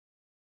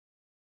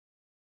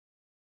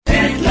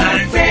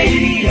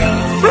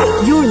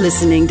You're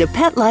listening to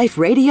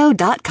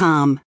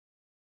PetLifeRadio.com.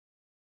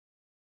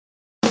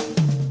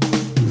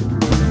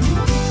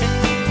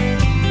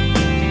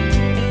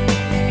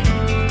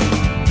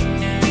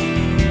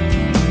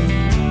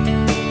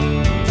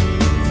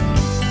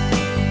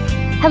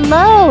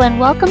 Hello, and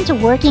welcome to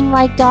Working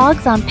Like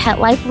Dogs on Pet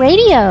Life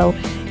Radio.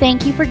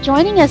 Thank you for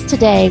joining us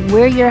today.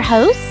 We're your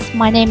hosts.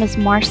 My name is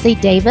Marcy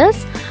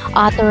Davis,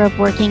 author of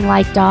Working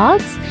Like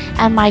Dogs,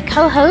 and my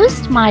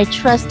co-host, my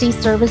trusty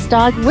service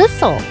dog,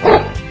 Whistle.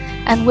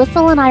 And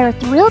Whistle and I are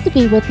thrilled to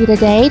be with you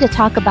today to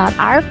talk about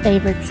our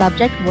favorite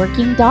subject,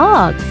 working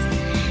dogs.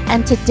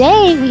 And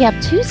today we have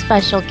two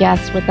special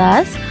guests with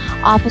us,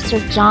 Officer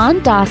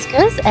John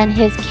Daskas and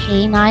his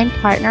canine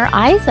partner,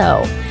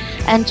 Izo.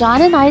 And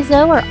John and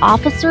Izo are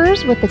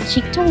officers with the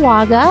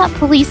Cheektowaga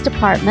Police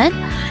Department,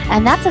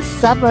 and that's a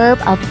suburb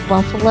of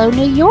Buffalo,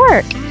 New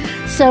York.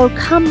 So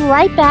come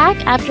right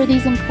back after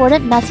these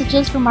important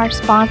messages from our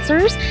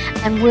sponsors,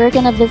 and we're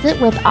going to visit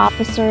with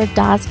Officer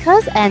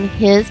Daskas and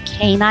his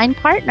canine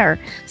partner.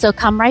 So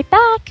come right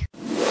back.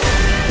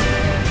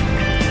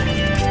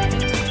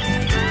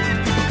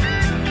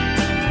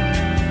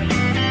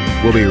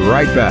 We'll be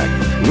right back,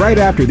 right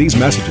after these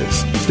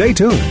messages. Stay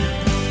tuned.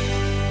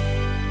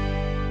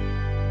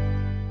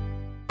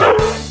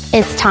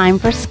 It's time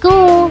for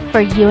school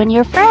for you and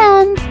your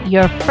friends,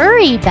 your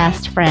furry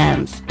best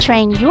friends.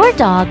 Train your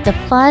dog the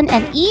fun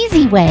and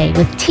easy way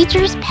with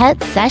Teacher's Pet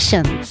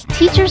Sessions.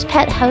 Teacher's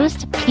Pet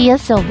host Pia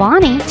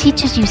Silvani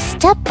teaches you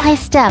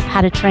step-by-step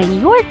how to train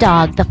your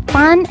dog the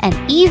fun and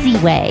easy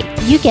way.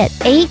 You get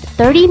 8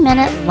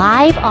 30-minute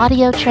live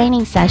audio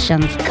training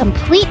sessions,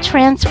 complete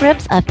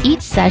transcripts of each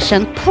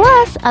session,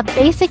 plus a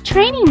basic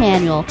training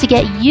manual to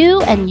get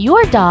you and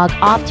your dog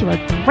off to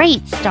a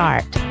great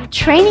start.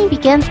 Training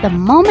begins the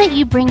moment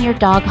you bring your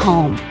dog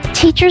home.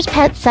 Teacher's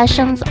Pet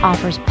Sessions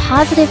offers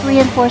positive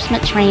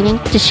reinforcement training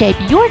to shape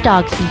your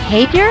dog's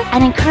behavior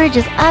and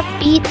encourages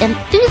upbeat,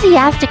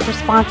 enthusiastic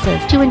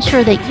responses to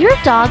ensure that your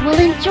dog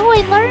will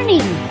enjoy learning.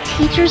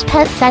 Teacher's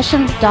Pet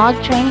Sessions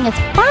dog training is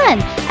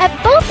fun at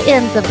both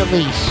ends of the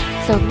leash.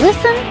 So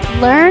listen,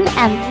 learn,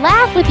 and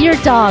laugh with your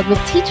dog with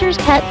Teacher's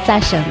Pet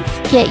Sessions.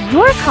 Get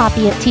your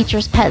copy of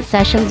Teacher's Pet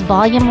Sessions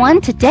Volume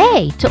 1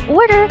 today. To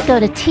order, go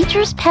to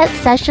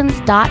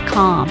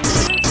teacherspetsessions.com.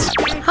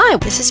 Hi,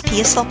 this is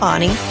Pia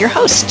Silvani, your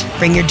host.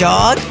 Bring your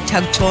dog,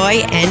 tug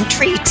toy, and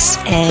treats,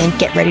 and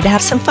get ready to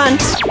have some fun.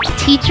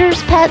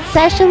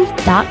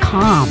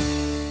 teacherspetsessions.com.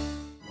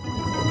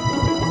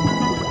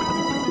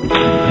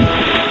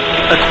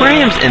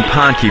 Aquariums and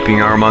pond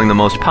keeping are among the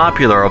most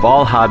popular of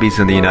all hobbies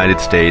in the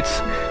United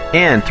States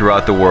and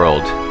throughout the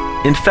world.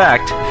 In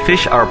fact,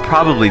 fish are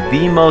probably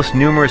the most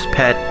numerous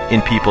pet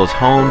in people's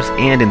homes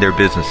and in their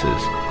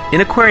businesses.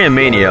 In Aquarium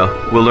Mania,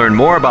 we'll learn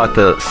more about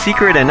the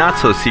secret and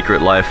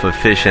not-so-secret life of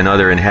fish and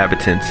other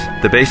inhabitants,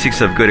 the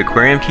basics of good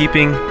aquarium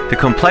keeping, the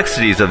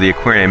complexities of the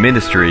aquarium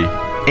industry,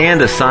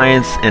 and the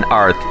science and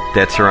art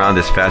that surround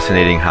this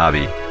fascinating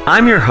hobby.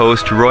 I'm your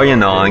host, Roy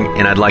Anong,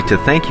 and I'd like to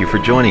thank you for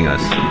joining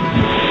us.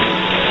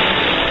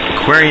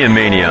 Aquarium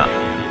Mania.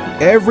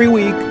 Every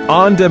week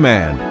on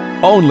demand,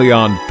 only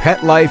on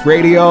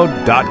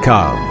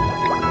PetLifeRadio.com.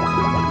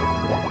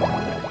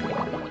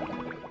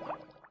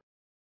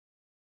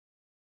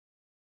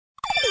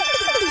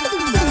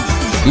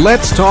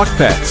 Let's Talk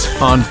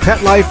Pets on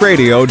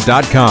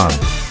PetLifeRadio.com.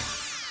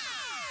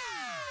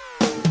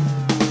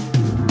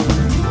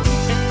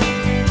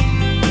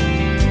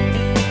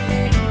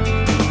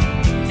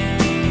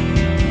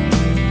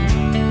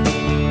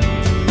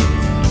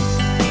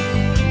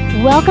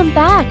 Welcome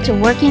back to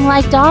Working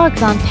Like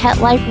Dogs on Pet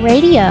Life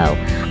Radio.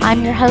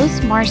 I'm your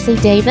host, Marcy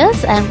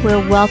Davis, and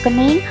we're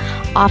welcoming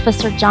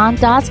Officer John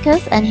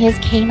Daskas and his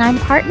canine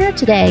partner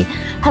today.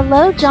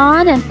 Hello,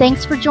 John, and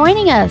thanks for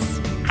joining us.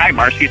 Hi,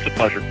 Marcy. It's a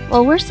pleasure.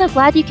 Well, we're so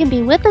glad you can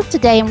be with us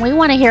today, and we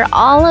want to hear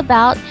all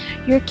about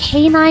your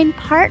canine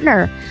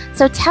partner.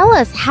 So tell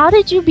us, how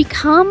did you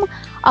become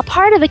a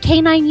part of a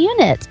canine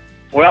unit?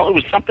 Well, it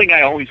was something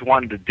I always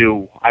wanted to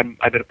do.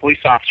 I've been a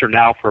police officer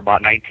now for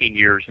about 19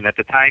 years, and at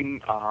the time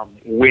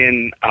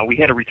when we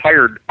had a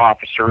retired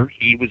officer,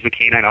 he was a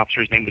canine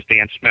officer, his name was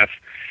Dan Smith.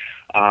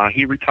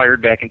 He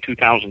retired back in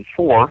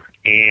 2004,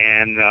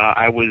 and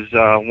I was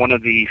one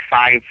of the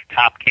 5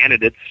 top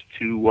candidates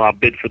to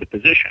bid for the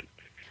position.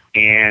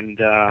 And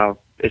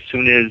as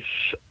soon as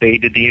they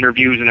did the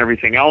interviews and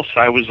everything else,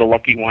 I was the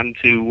lucky one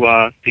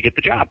to get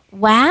the job.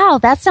 Wow,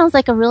 that sounds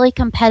like a really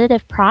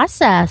competitive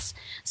process.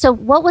 So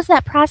what was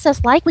that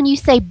process like? When you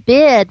say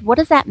bid, what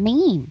does that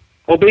mean?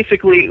 Well,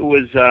 basically, it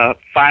was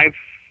five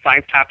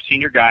top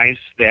senior guys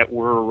that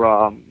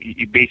were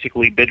you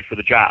basically bid for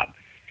the job.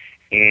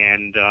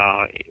 And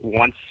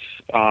once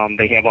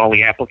they have all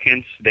the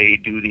applicants, they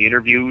do the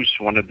interviews.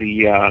 One of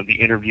the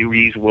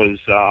interviewees was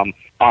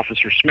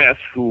Officer Smith,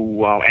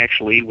 who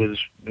actually was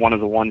one of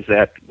the ones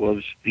that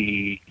was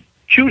the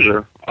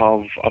chooser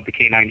of the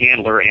canine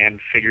handler and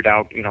figured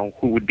out,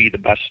 who would be the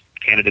best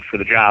candidate for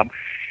the job,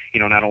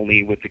 not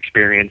only with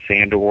experience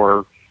and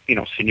or,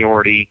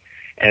 seniority,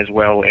 as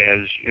well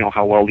as,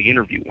 how well the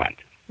interview went.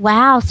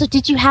 Wow. So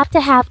did you have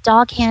to have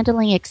dog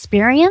handling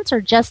experience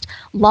or just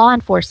law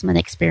enforcement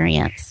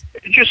experience?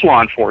 Just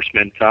law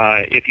enforcement.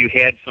 If you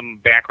had some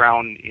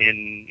background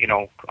in,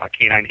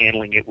 canine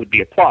handling, it would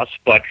be a plus,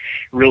 but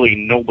really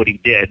nobody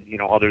did,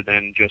 other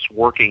than just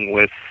working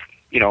with,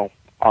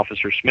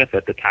 Officer Smith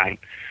at the time.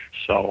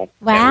 So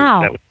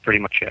wow. That was pretty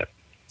much it.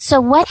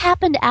 So what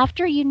happened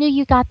after you knew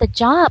you got the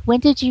job? When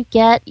did you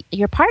get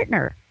your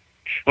partner?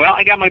 Well,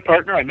 I got my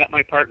partner. I met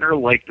my partner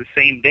like the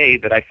same day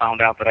that I found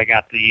out that I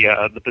got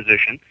the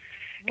position.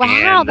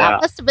 Wow, and,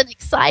 that must have been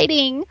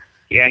exciting.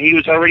 Yeah, he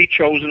was already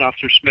chosen.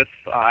 Officer Smith,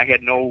 I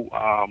had no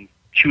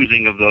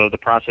choosing of the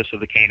process of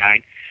the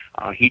canine.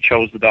 He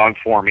chose the dog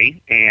for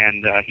me,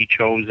 and he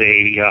chose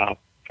a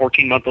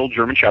 14-month-old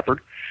German Shepherd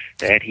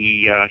that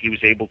he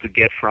was able to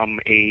get from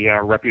a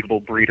reputable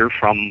breeder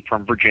from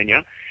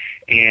Virginia.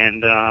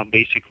 And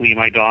basically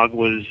my dog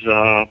was,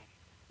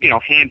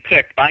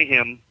 handpicked by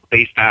him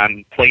based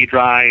on play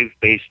drive,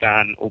 based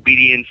on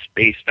obedience,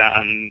 based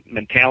on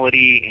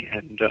mentality,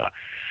 and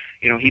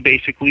he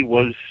basically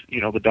was,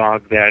 the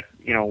dog that,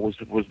 was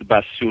the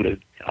best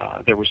suited.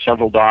 There were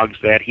several dogs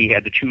that he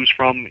had to choose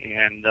from,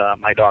 and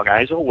my dog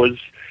Izo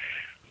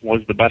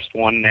was the best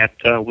one that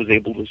was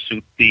able to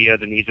suit the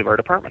needs of our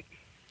department.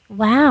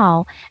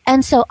 Wow.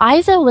 And so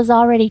Izo was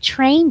already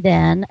trained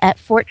then at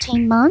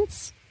 14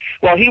 months?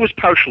 Well, he was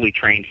partially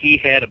trained. He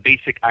had a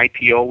basic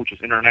IPO, which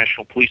is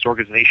International Police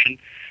Organization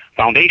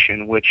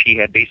Foundation, which he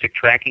had basic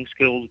tracking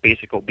skills,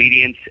 basic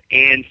obedience,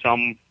 and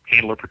some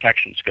handler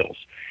protection skills.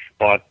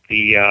 But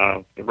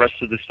the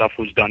rest of the stuff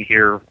was done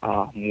here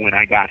when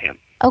I got him.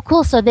 Oh,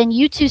 cool. So then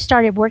you two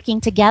started working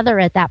together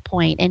at that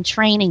point and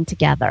training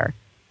together.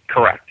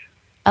 Correct.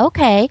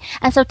 Okay.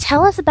 And so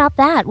tell us about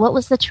that. What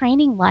was the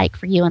training like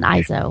for you and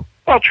Izo?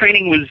 Well,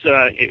 training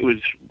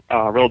was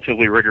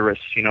relatively rigorous.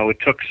 It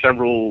took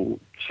several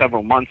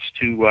months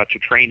to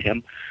train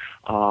him.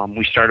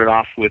 We started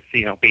off with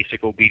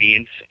basic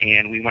obedience,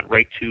 and we went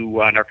right to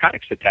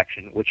narcotics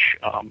detection, which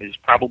is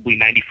probably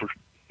 95%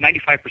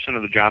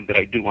 of the job that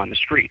I do on the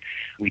street.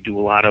 We do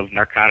a lot of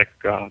narcotic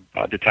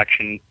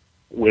detection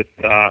with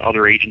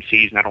other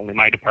agencies, not only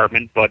my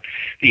department, but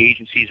the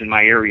agencies in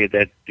my area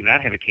that do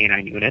not have a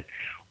canine unit,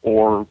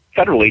 or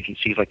federal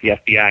agencies like the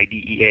FBI,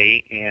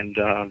 DEA, and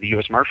the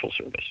U.S. Marshal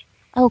Service.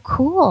 Oh,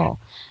 cool.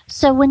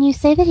 So when you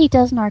say that he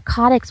does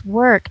narcotics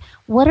work,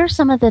 what are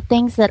some of the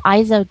things that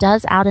Izo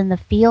does out in the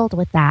field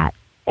with that?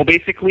 Well,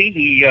 basically,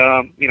 he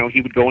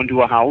would go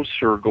into a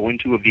house or go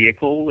into a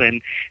vehicle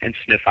and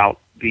sniff out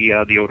the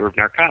odor of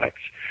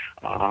narcotics.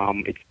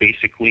 It's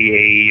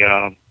basically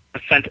a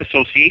scent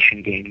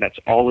association game. That's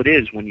all it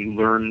is when you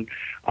learn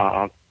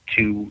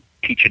to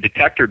teach a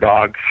detector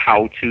dog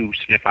how to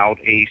sniff out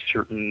a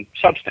certain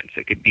substance.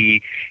 It could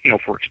be,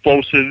 for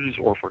explosives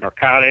or for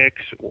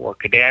narcotics or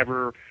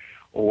cadaver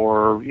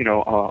or,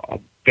 a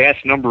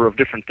vast number of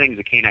different things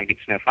a canine can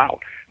sniff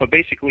out. But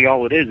basically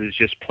all it is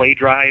just play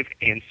drive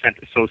and scent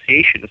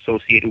association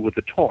associated with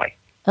the toy.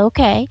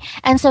 Okay.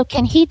 And so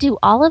can he do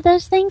all of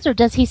those things, or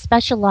does he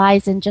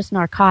specialize in just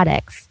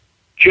narcotics?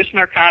 Just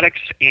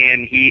narcotics,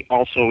 and he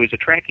also is a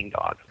tracking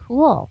dog.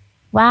 Cool.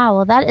 Wow.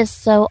 Well, that is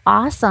so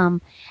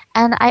awesome.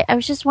 And I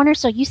was just wondering,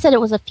 so you said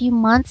it was a few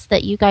months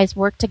that you guys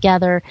worked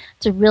together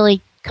to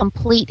really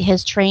complete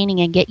his training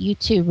and get you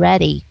two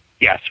ready.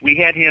 Yes, we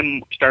had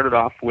him started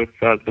off with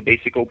the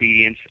basic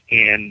obedience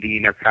and the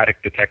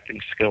narcotic detecting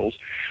skills.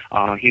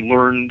 He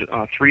learned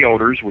 3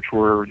 odors, which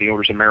were the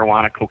odors of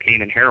marijuana,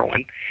 cocaine, and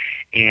heroin.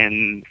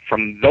 And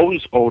from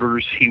those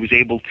odors, he was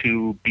able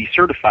to be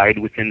certified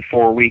within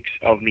 4 weeks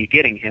of me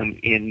getting him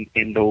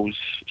in those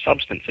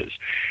substances.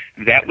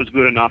 That was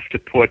good enough to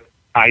put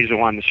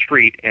Izo on the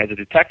street as a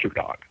detector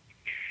dog.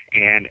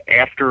 And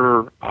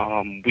after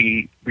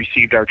we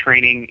received our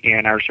training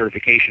and our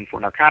certification for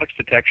narcotics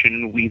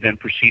detection, we then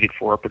proceeded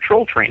for our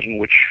patrol training,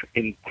 which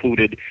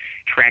included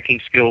tracking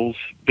skills,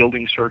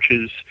 building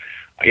searches,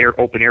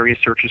 open area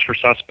searches for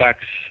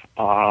suspects.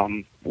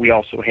 We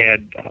also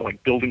had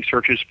building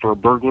searches for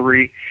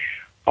burglary.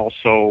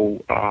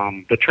 Also,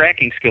 the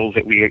tracking skills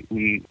that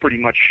we pretty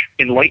much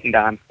enlightened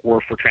on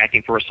were for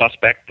tracking for a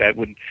suspect that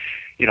would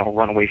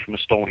run away from a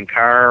stolen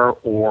car,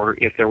 or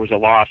if there was a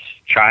lost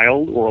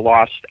child or a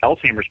lost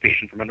Alzheimer's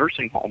patient from a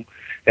nursing home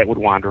that would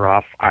wander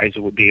off,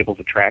 Izo would be able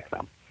to track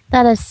them.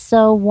 That is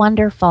so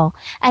wonderful.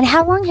 And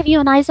how long have you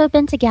and Izo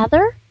been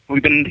together?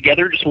 We've been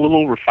together just a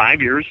little over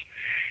 5 years.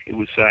 It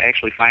was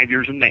actually 5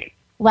 years in May.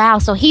 Wow,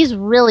 so he's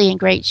really in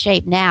great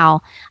shape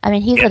now. I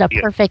mean, he's at a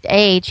perfect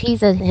age.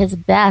 He's at his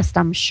best,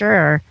 I'm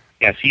sure.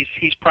 Yes,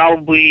 he's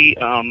probably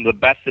the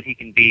best that he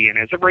can be. And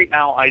as of right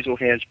now, Izo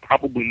has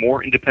probably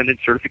more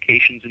independent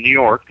certifications in New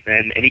York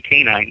than any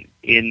canine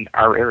in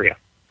our area.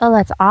 Oh,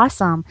 that's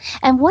awesome.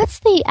 And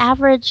what's the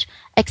average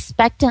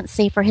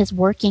expectancy for his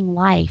working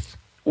life?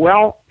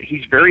 Well,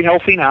 he's very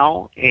healthy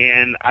now,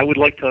 and I would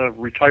like to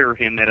retire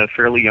him at a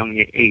fairly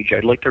young age.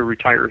 I'd like to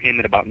retire him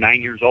at about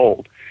 9 years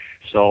old.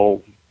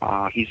 So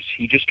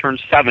he just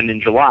turned 7 in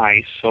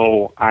July,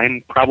 so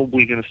I'm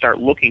probably going to start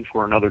looking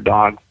for another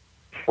dog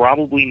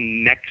probably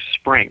next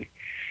spring.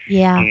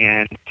 Yeah.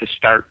 And to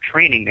start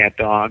training that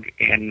dog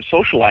and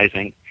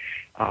socializing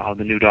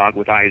the new dog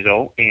with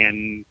Izo,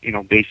 and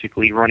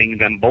basically running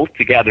them both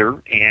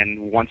together.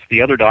 And once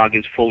the other dog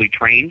is fully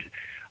trained,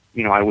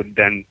 I would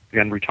then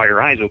retire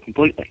Izo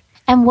completely.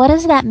 And what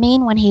does that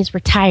mean when he's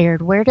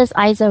retired? Where does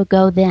Izo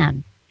go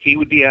then? He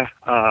would be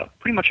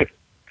pretty much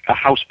a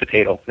house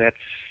potato.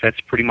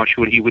 That's pretty much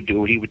what he would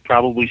do. He would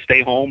probably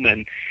stay home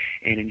and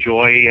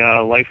enjoy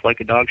life like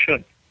a dog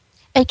should.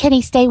 And can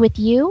he stay with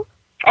you?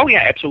 Oh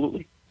yeah,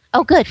 absolutely.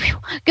 Oh, good.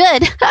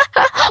 Good.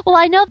 Well,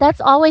 I know that's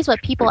always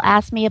what people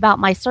ask me about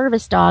my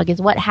service dog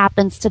is what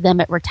happens to them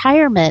at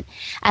retirement.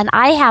 And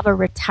I have a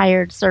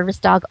retired service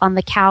dog on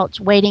the couch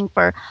waiting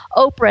for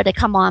Oprah to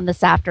come on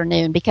this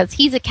afternoon because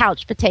he's a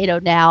couch potato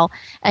now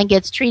and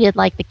gets treated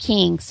like the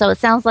king. So it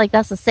sounds like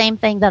that's the same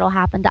thing that'll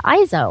happen to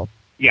Izo.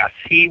 Yes,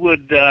 he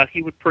would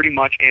pretty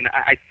much, and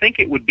I think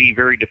it would be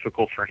very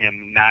difficult for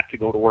him not to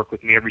go to work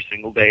with me every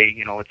single day.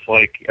 It's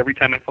like every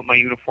time I put my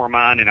uniform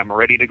on and I'm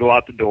ready to go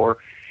out the door,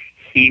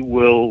 he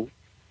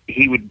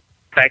would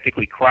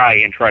practically cry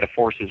and try to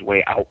force his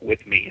way out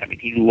with me. I mean,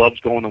 he loves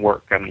going to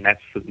work. I mean,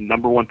 that's the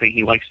number one thing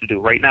he likes to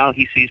do. Right now,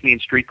 he sees me in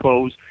street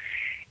clothes.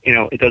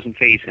 It doesn't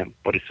faze him.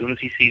 But as soon as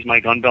he sees my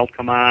gun belt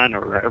come on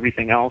or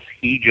everything else,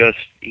 he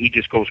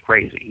just goes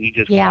crazy. He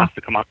just wants to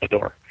come out the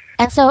door.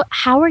 And so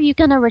how are you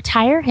going to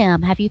retire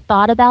him? Have you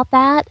thought about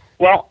that?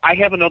 Well, I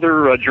have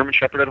another German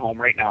Shepherd at home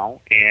right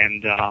now,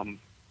 and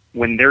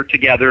when they're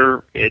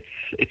together,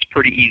 it's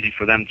pretty easy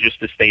for them just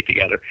to stay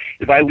together.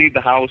 If I leave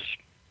the house,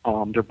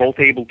 they're both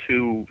able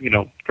to,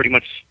 pretty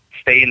much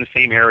stay in the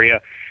same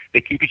area.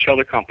 They keep each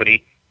other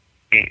company,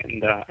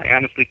 and I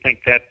honestly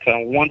think that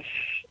once,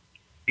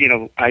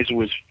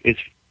 Izo is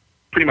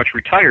pretty much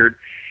retired,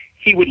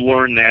 he would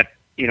learn that,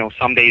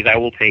 some days I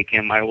will take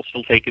him. I will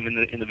still take him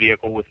in the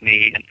vehicle with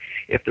me, and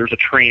if there's a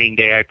training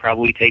day, I'd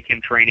probably take him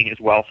training as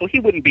well. So he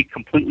wouldn't be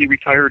completely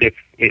retired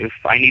if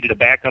I needed a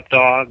backup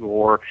dog,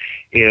 or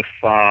if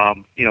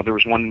there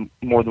was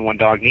more than one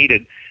dog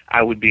needed.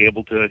 I would be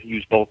able to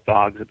use both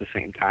dogs at the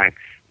same time.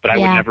 But I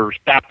would never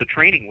stop the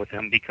training with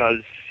him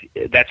because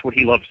that's what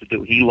he loves to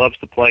do. He loves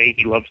to play.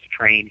 He loves to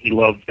train.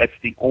 That's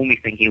the only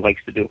thing he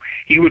likes to do.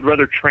 He would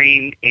rather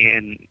train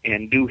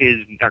and do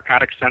his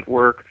narcotic scent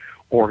work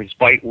or his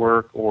bite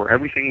work or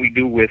everything we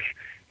do with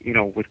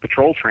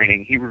patrol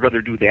training. He would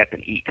rather do that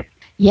than eat.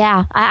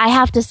 Yeah, I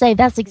have to say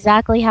that's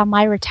exactly how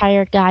my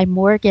retired guy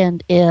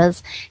Morgan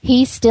is.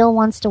 He still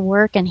wants to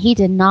work, and he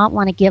did not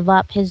want to give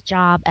up his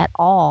job at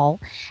all.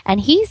 And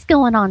he's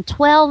going on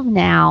 12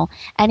 now,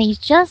 and he's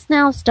just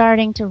now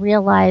starting to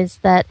realize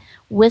that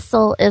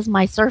Whistle is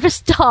my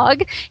service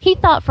dog. He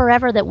thought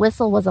forever that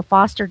Whistle was a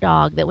foster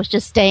dog that was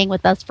just staying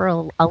with us for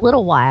a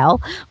little while,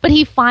 but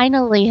he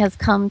finally has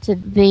come to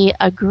the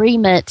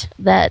agreement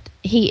that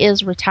he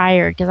is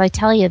retired, because I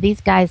tell you, these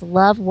guys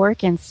love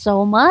working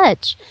so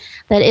much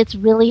that it's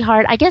really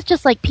hard. I guess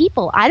just like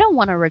people, I don't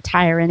want to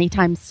retire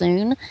anytime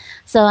soon,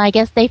 so I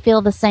guess they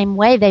feel the same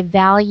way. They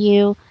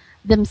value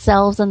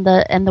themselves and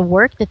the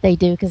work that they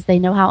do because they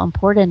know how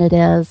important it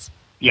is.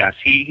 Yes,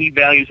 he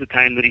values the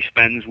time that he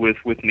spends with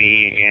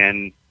me,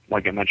 and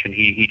like I mentioned,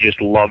 he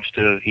just loves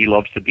to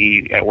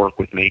be at work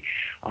with me.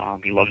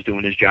 He loves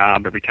doing his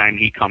job. Every time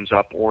he comes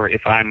up, or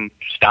if I'm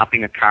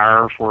stopping a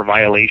car for a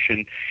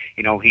violation,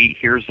 he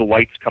hears the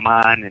lights come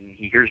on and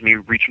he hears me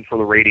reaching for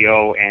the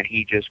radio, and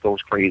he just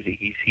goes crazy.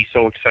 He's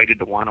so excited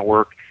to want to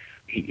work.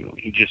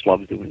 He just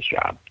loves doing his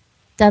job.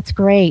 That's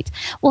great.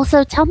 Well,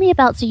 so tell me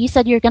so you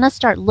said you're going to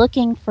start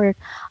looking for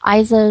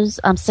Izo's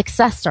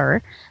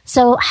successor.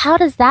 So how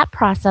does that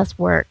process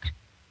work?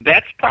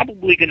 That's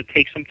probably going to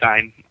take some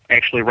time.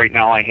 Actually, right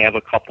now I have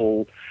a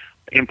couple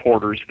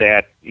importers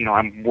that,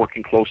 I'm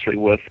working closely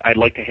with. I'd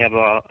like to have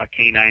a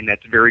canine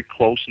that's very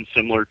close and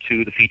similar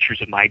to the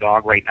features of my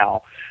dog right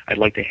now. I'd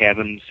like to have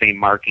him same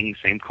markings,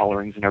 same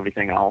colorings, and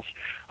everything else.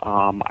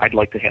 I'd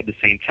like to have the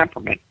same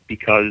temperament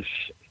because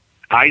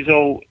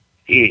Izo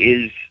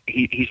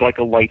he's like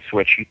a light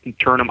switch. You can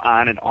turn him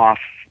on and off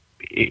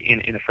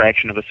in a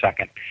fraction of a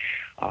second.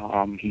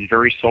 He's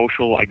very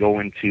social. I go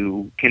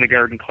into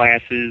kindergarten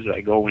classes.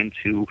 I go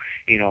into,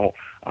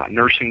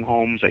 nursing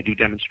homes. I do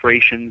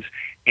demonstrations.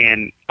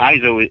 And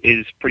Izo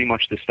is pretty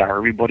much the star.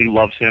 Everybody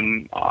loves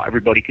him.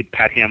 Everybody could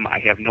pet him. I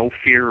have no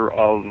fear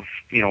of,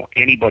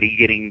 anybody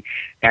getting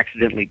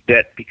accidentally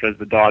bit because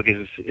the dog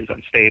is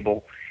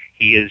unstable.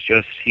 He is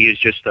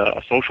just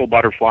a social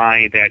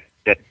butterfly that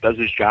does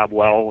his job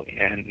well.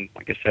 And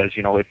like I says,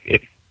 if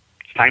it's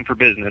time for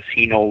business,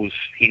 he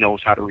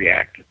knows how to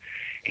react.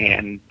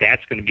 And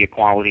that's going to be a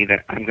quality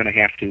that I'm going to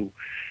have to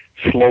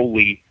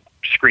slowly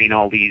screen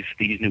all these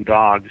new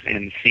dogs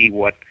and see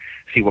what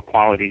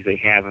qualities they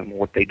have and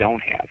what they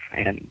don't have.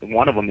 And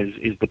one of them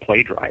is the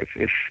play drive.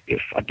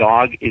 If a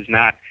dog is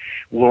not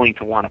willing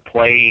to want to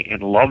play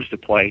and loves to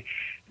play,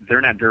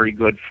 they're not very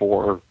good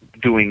for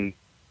doing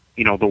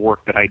the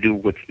work that I do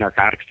with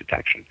narcotics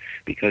detection,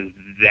 because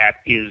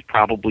that is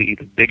probably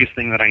the biggest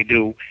thing that I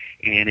do,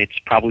 and it's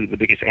probably the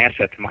biggest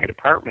asset to my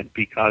department,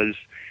 because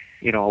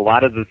a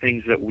lot of the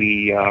things that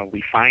we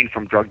find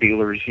from drug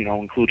dealers,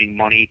 including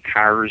money,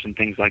 cars, and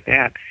things like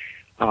that,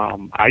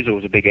 Izo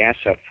is a big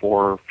asset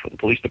for the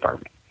police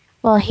department.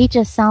 Well, he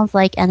just sounds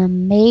like an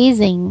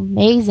amazing,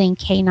 amazing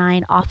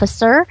canine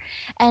officer.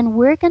 And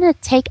we're going to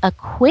take a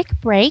quick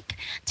break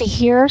to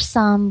hear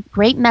some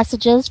great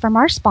messages from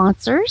our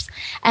sponsors.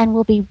 And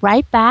we'll be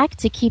right back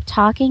to keep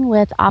talking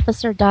with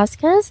Officer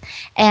Daskas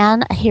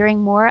and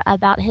hearing more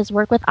about his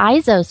work with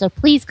Izo. So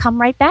please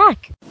come right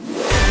back.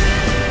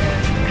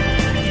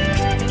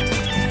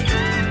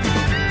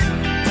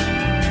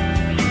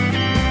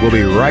 We'll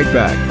be right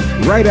back,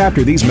 right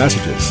after these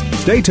messages.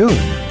 Stay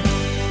tuned.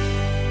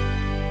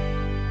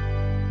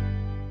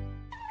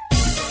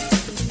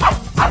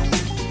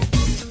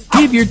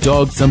 Give your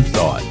dog some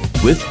thought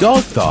with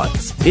Dog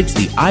Thoughts. It's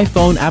the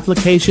iPhone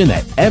application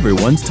that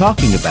everyone's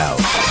talking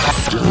about.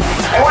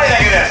 Hey, what do you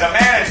think of this? A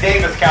man in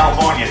Davis,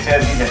 California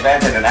says he's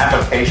invented an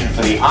application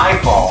for the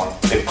iPhone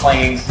that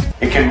claims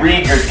it can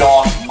read your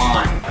dog's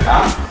mind.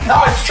 Huh?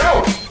 No, it's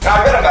true.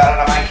 I read about it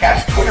on my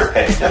cat's Twitter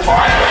page. That's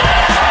why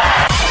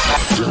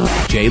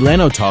Jay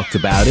Leno talked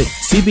about it,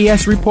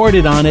 CBS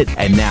reported on it,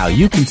 and now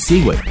you can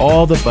see what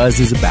all the buzz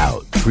is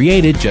about.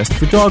 Created just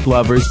for dog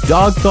lovers,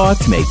 Dog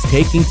Thoughts makes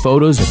taking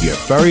photos of your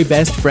furry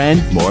best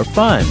friend more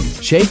fun.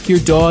 Shake your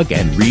dog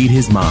and read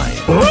his mind.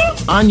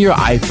 On your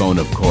iPhone,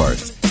 of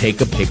course.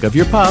 Take a pic of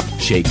your pup,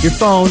 shake your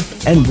phone,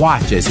 and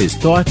watch as his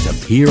thoughts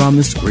appear on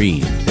the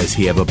screen. Does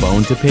he have a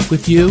bone to pick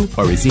with you,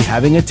 or is he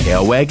having a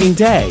tail-wagging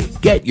day?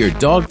 Get your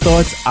Dog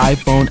Thoughts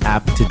iPhone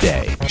app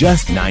today.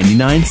 Just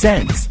 99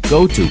 cents.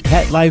 Go to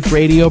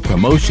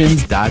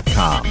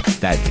PetLifeRadioPromotions.com.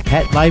 That's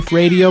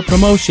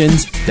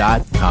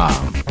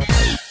PetLifeRadioPromotions.com.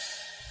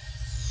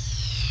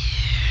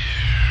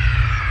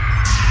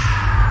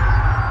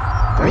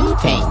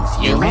 Greetings,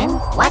 humans.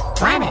 What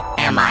planet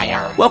am I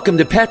on? Welcome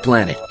to Pet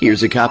Planet.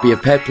 Here's a copy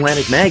of Pet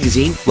Planet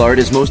Magazine,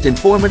 Florida's most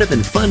informative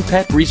and fun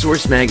pet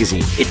resource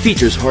magazine. It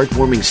features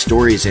heartwarming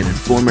stories and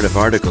informative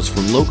articles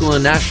from local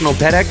and national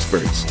pet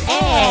experts.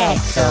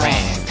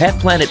 Excellent. Pet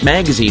Planet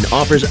Magazine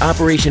offers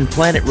Operation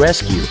Planet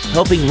Rescue,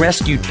 helping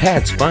rescued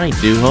pets find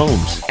new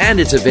homes. And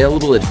it's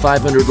available at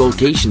 500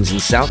 locations in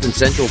South and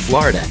Central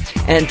Florida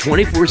and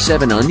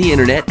 24/7 on the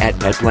internet at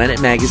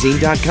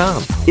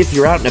PetPlanetMagazine.com. If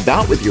you're out and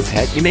about with your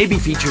pet, you may be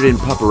featured in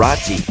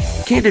Paparazzi,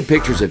 candid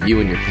pictures of you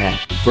and your pet.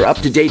 For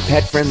up-to-date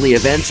pet-friendly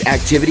events,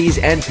 activities,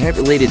 and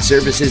pet-related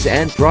services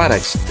and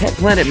products, Pet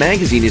Planet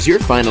Magazine is your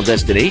final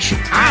destination.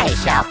 I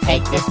shall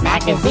take this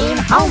magazine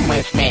home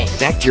with me.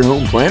 Back to your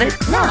home planet?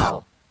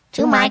 No,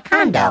 to my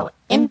condo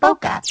in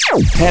Boca.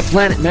 Pet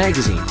Planet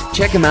Magazine.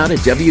 Check them out at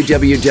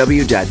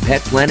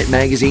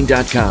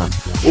www.petplanetmagazine.com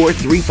or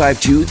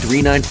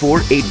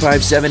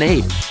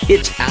 352-394-8578.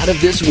 It's out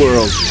of this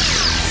world.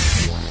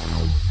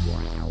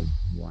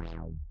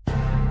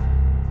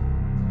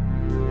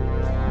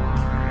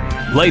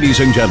 Ladies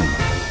and gentlemen,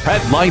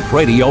 Pet Life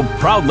Radio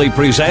proudly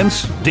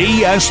presents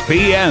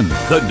DSPN,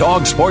 the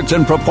Dog Sports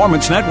and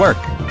Performance Network.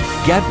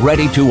 Get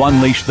ready to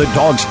unleash the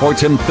dog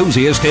sports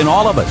enthusiast in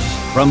all of us,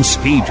 from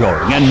speed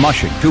drawing and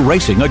mushing to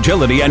racing,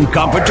 agility, and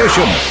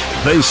competition.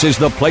 This is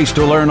the place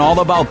to learn all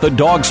about the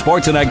dog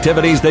sports and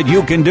activities that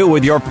you can do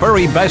with your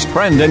furry best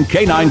friend and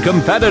canine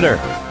competitor.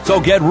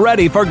 So get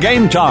ready for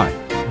game time.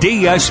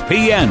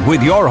 DSPN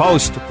with your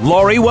host,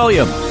 Lori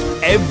Williams,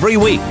 every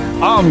week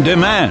on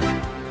demand.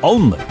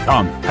 Only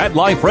on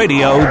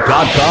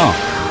PetLifeRadio.com.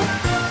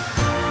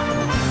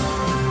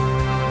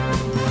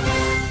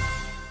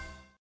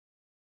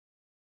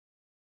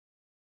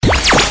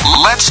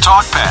 Let's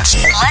talk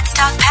pets. Let's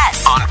talk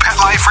pets On Pet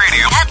Life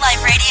Radio. Pet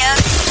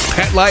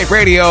Life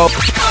Radio.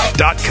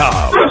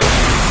 PetLifeRadio.com.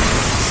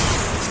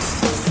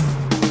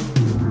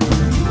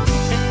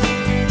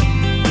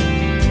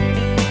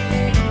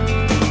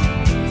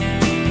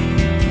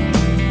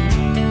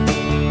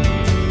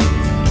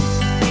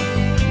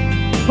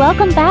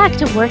 Welcome back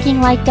to Working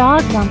Like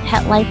Dogs on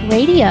Pet Life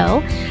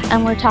Radio,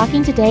 and we're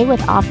talking today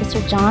with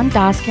Officer John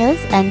Daskas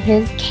and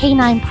his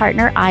canine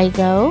partner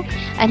Izo,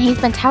 and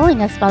he's been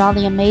telling us about all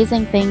the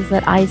amazing things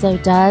that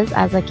Izo does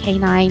as a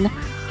canine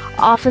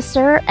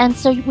officer. And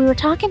so we were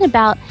talking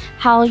about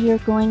how you're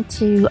going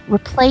to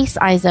replace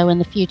Izo in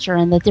the future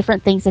and the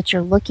different things that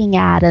you're looking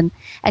at, and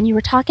you were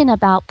talking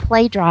about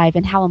Play Drive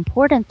and how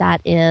important that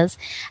is.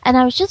 And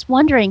I was just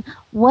wondering,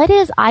 what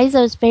is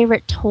Izo's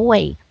favorite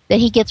toy that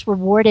he gets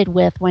rewarded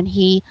with when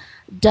he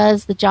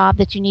does the job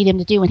that you need him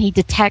to do, when he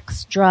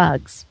detects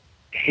drugs?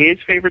 His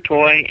favorite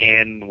toy,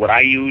 and what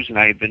I use and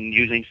I've been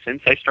using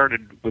since I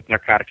started with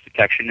narcotics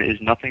detection,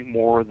 is nothing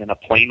more than a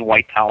plain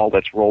white towel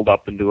that's rolled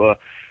up into a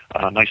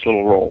nice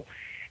little roll.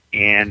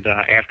 And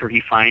after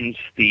he finds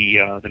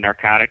the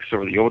narcotics,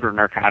 or the odor of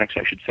narcotics,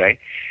 I should say,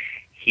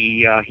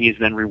 he is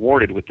then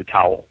rewarded with the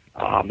towel.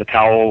 The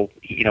towel,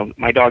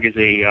 my dog is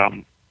a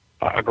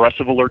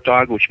aggressive alert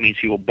dog, which means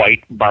he will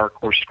bite,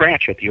 bark, or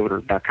scratch at the odor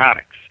of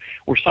narcotics.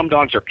 Where some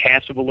dogs are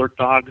passive alert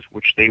dogs,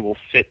 which they will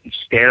sit and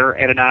stare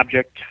at an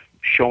object,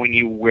 showing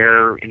you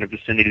where in the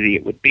vicinity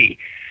it would be.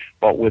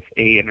 But with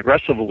an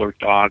aggressive alert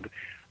dog,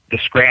 the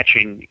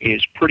scratching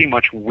is pretty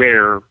much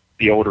where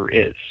the odor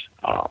is.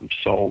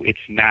 So it's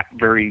not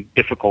very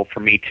difficult for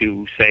me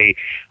to say,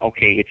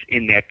 okay, it's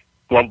in that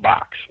glove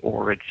box,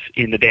 or it's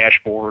in the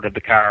dashboard of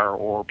the car,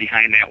 or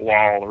behind that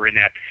wall, or in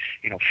that,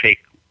 fake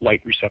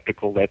light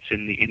receptacle that's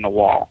in the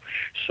wall.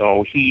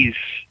 So he's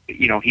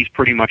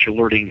pretty much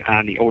alerting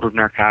on the odor of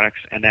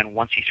narcotics, and then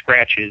once he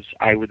scratches,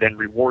 I would then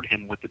reward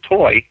him with the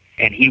toy,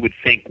 and he would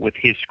think with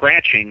his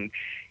scratching,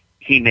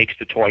 he makes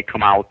the toy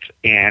come out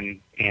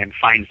and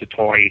finds the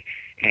toy,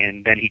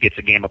 and then he gets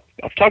a game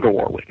of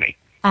tug-of-war with me.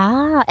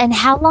 Ah, and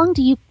how long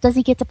does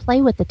he get to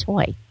play with the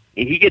toy?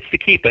 He gets to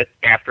keep it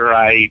after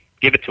I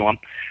give it to him.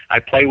 I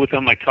play with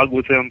him, I tug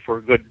with him for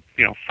a good,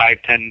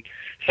 5-10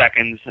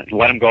 seconds,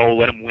 let him go,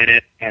 let him win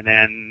it, and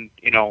then,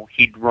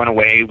 he'd run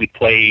away, we'd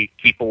play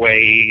keep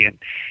away,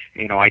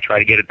 and, I try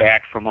to get it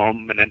back from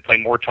him, and then play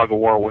more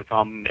tug-of-war with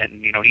him,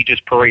 and, he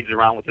just parades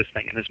around with this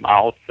thing in his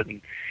mouth,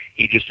 and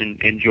he just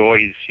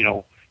enjoys,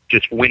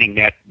 just winning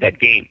that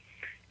game.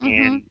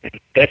 Mm-hmm. And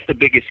that's the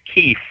biggest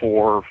key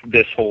for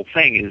this whole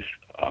thing is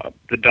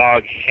the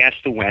dog has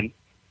to win,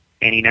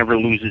 and he never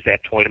loses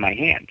that toy to my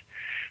hand.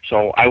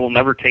 So I will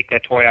never take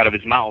that toy out of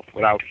his mouth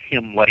without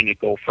him letting it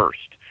go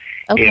first.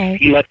 Okay.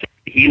 If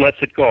he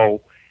lets it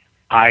go,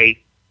 I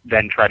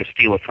then try to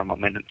steal it from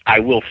him, and I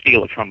will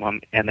steal it from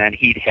him, and then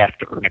he'd have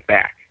to earn it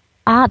back.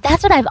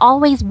 That's what I've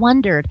always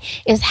wondered,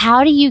 is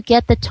how do you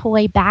get the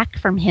toy back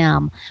from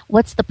him?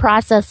 What's the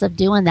process of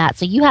doing that?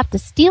 So you have to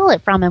steal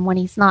it from him when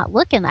he's not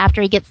looking,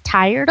 after he gets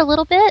tired a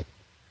little bit?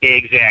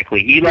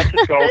 Exactly. He lets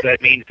it go.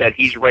 That means that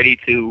he's ready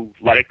to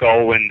let it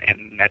go, and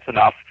that's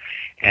enough.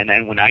 And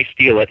then when I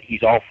steal it,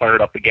 he's all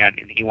fired up again,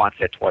 and he wants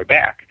that toy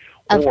back.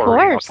 Of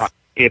course.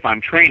 If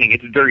I'm training,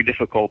 it's very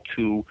difficult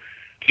to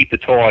keep the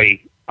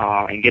toy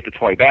and get the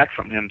toy back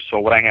from him. So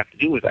what I have to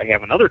do is I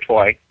have another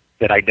toy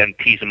that I then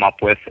tease him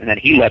up with, and then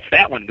he lets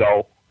that one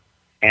go,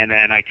 and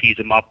then I tease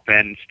him up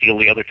and steal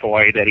the other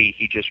toy that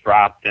he just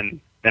dropped, and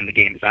then the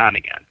game is on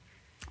again.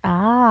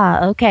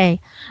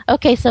 Okay.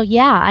 Okay, so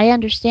yeah, I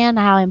understand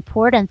how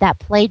important that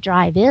play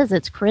drive is.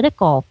 It's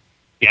critical.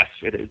 Yes,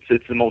 it is.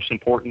 It's the most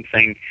important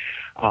thing,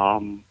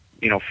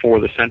 for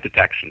the scent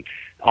detection.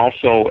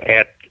 Also,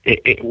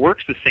 it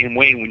works the same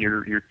way when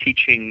you're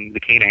teaching the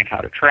canine how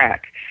to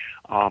track.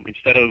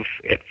 Instead of,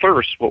 at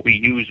first, what we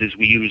used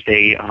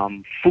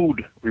a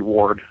food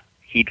reward.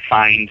 He'd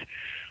find,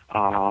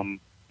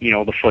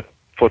 the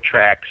foot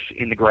tracks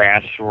in the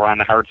grass or on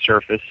the hard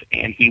surface,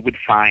 and he would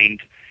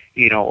find,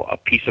 a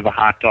piece of a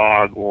hot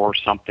dog or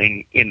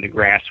something in the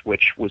grass,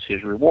 which was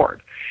his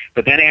reward.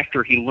 But then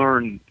after he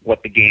learned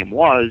what the game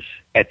was,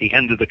 at the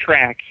end of the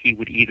track, he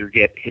would either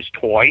get his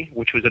toy,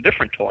 which was a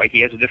different toy.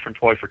 He has a different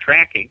toy for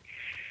tracking,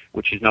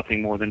 which is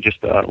nothing more than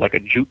just like a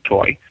jute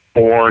toy,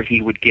 or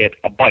he would get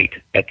a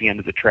bite at the end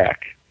of the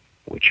track,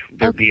 which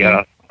there'd be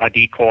a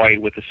decoy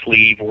with a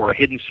sleeve or a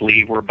hidden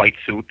sleeve or a bite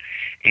suit,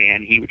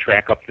 and he would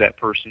track up to that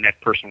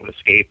person would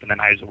escape, and then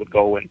Isa would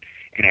go and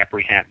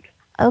apprehend.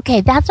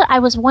 Okay, that's what I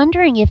was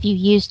wondering, if you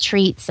used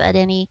treats at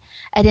any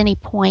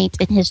point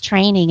in his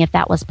training, if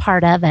that was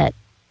part of it.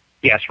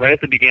 Yes, right at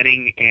the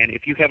beginning, and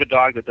if you have a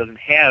dog that doesn't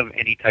have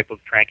any type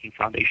of tracking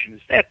foundations,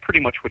 that's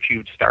pretty much what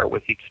you'd start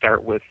with. You'd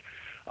start with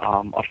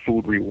a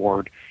food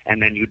reward,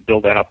 and then you'd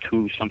build that up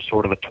to some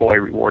sort of a toy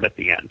reward at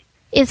the end.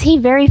 Is he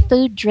very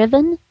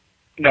food-driven?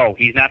 No,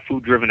 he's not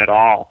food-driven at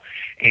all,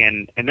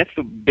 and that's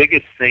the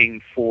biggest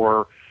thing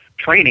for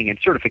training and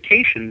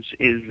certifications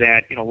is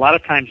that, a lot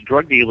of times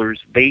drug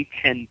dealers, they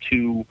tend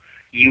to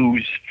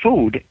use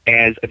food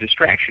as a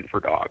distraction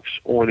for dogs,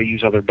 or they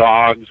use other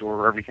dogs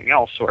or everything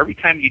else. So every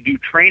time you do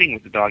training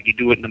with the dog, you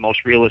do it in the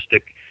most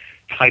realistic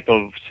type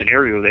of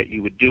scenario that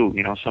you would do.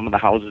 Some of the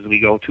houses we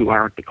go to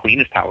aren't the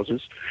cleanest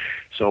houses,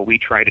 so we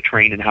try to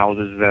train in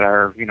houses that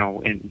are,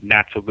 in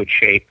not so good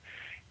shape,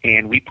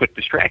 and we put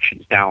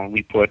distractions down.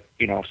 We put,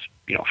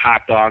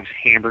 hot dogs,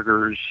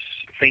 hamburgers,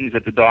 things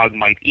that the dog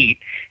might eat.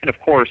 And of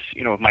course,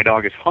 if my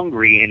dog is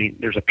hungry and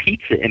there's a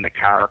pizza in the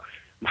car,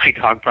 my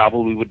dog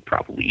would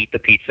eat the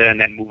pizza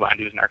and then move on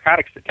to his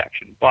narcotics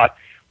detection. But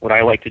what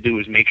I like to do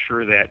is make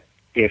sure that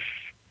if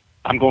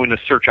I'm going to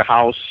search a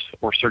house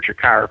or search a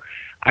car,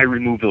 I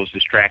remove those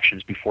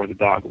distractions before the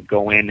dog would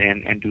go in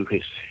and do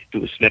his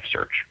sniff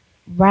search.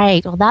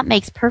 Right. Well, that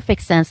makes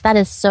perfect sense. That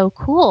is so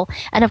cool.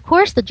 And of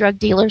course, the drug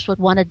dealers would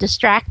want to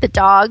distract the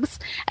dogs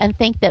and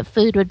think that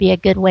food would be a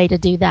good way to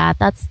do that.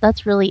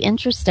 That's really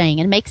interesting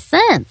and makes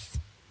sense.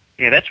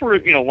 Yeah, that's where,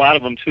 a lot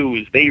of them, too,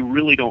 is they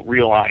really don't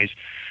realize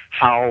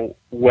how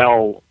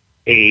well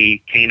a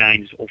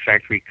canine's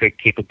olfactory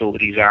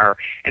capabilities are.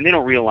 And they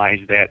don't realize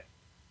that,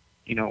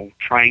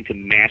 trying to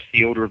mask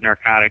the odor of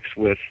narcotics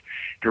with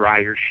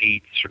dryer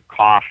sheets or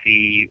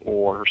coffee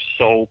or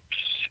soaps,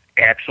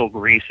 axle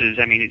greases.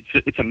 I mean,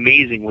 it's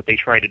amazing what they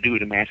try to do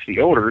to mask the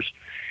odors.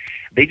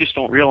 They just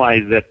don't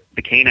realize that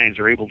the canines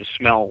are able to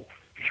smell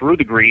through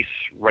the grease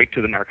right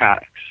to the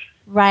narcotics.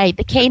 Right.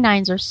 The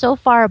canines are so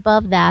far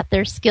above that,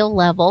 their skill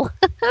level.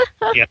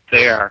 Yes,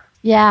 they are.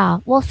 Yeah.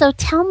 Well, so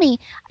tell me,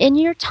 in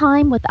your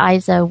time with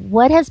Isa,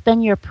 what has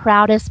been your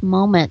proudest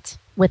moment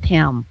with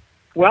him?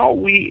 Well,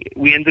 we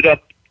ended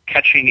up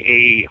catching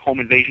a home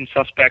invasion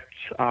suspect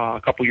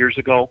a couple years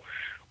ago,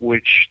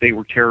 which they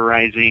were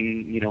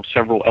terrorizing,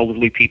 several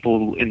elderly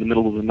people in the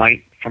middle of the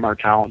night from our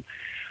town.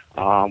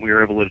 We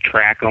were able to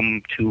track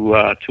them to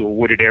a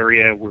wooded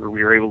area where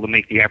we were able to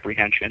make the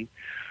apprehension.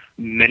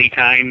 Many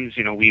times,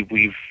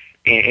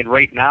 and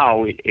right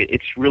now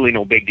it's really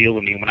no big deal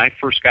to me. When I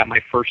first got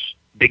my first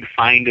big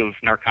find of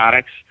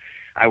narcotics,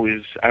 I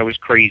was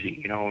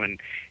crazy,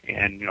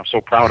 and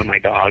so proud of my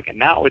dog. And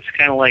now it's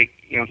kind of like,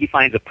 he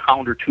finds a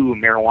pound or two of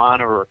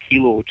marijuana or a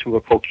kilo or two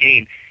of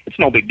cocaine. It's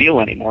no big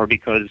deal anymore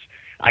because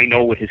I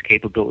know what his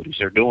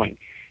capabilities are doing.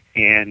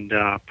 And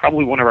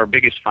probably one of our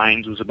biggest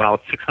finds was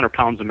about 600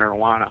 pounds of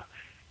marijuana.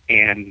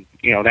 And,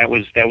 that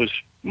was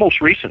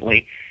most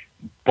recently,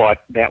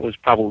 but that was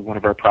probably one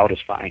of our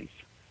proudest finds.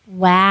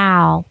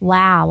 Wow.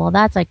 Well,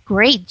 that's a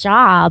great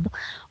job.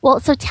 Well,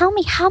 so tell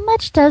me, how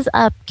much does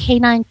a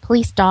canine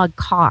police dog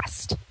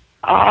cost?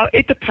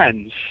 It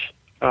depends.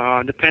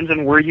 Depends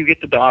on where you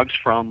get the dogs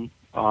from.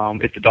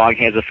 If the dog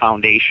has a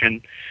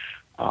foundation.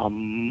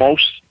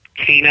 Most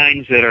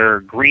canines that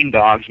are green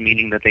dogs,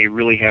 meaning that they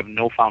really have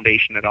no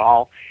foundation at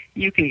all,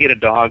 you can get a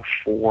dog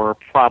for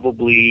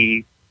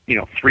probably,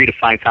 $3,000 to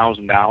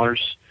 $5,000.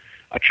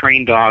 A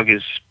trained dog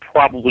is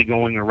probably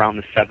going around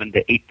the $7,000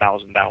 to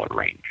 $8,000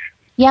 range.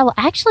 Yeah, well,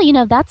 actually,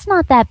 that's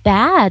not that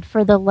bad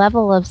for the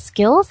level of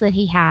skills that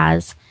he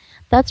has.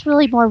 That's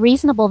really more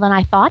reasonable than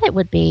I thought it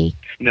would be.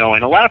 No,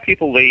 and a lot of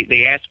people,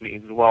 they ask me,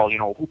 well,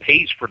 who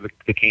pays for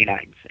the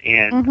canines?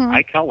 And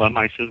I tell them,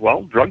 I says,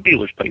 well, drug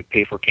dealers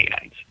pay for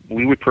canines.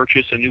 We would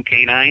purchase a new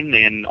canine,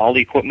 and all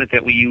the equipment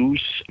that we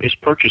use is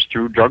purchased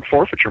through drug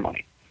forfeiture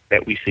money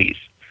that we seize.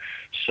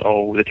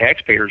 So the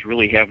taxpayers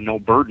really have no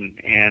burden.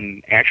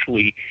 And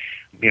actually,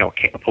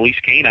 a police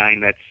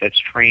canine that's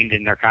trained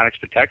in narcotics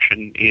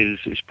detection is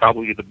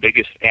probably the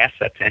biggest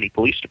asset to any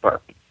police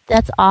department.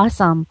 That's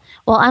awesome.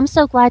 Well, I'm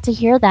so glad to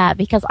hear that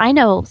because I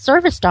know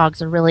service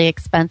dogs are really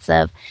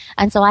expensive.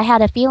 And so I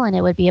had a feeling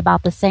it would be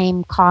about the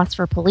same cost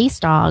for police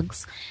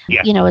dogs.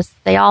 Yeah. As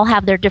they all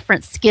have their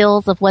different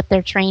skills of what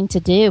they're trained to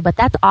do. But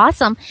that's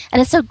awesome.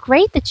 And it's so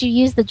great that you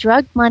use the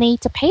drug money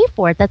to pay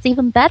for it. That's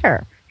even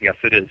better. Yes,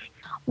 it is.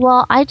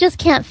 Well, I just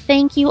can't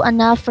thank you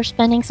enough for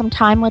spending some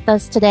time with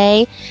us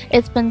today.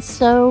 It's been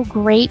so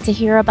great to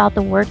hear about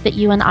the work that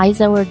you and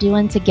Izo are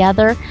doing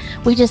together.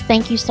 We just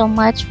thank you so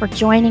much for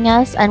joining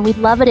us, and we'd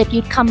love it if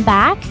you'd come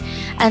back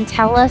and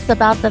tell us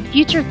about the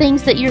future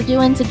things that you're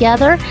doing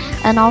together,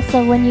 and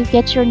also when you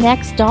get your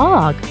next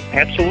dog.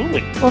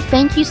 Absolutely. Well,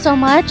 thank you so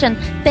much, and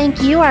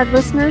thank you, our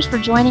listeners, for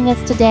joining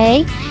us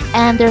today.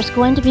 And there's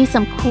going to be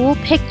some cool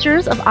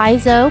pictures of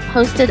Izo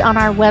posted on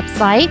our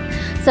website,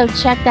 so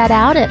check that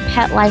out at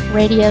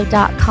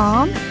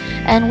PetLifeRadio.com.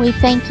 And we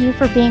thank you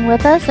for being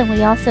with us, and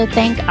we also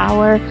thank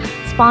our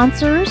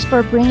sponsors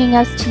for bringing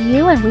us to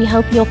you, and we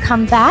hope you'll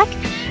come back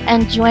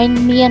and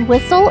join me and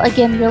Whistle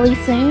again really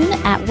soon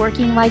at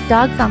Working Like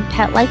Dogs on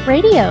Pet Life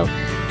Radio.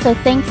 So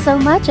thanks so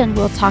much, and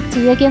we'll talk to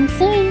you again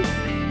soon.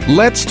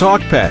 Let's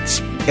Talk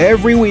Pets,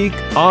 every week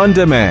on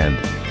demand,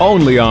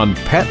 only on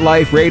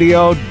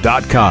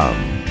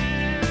PetLifeRadio.com.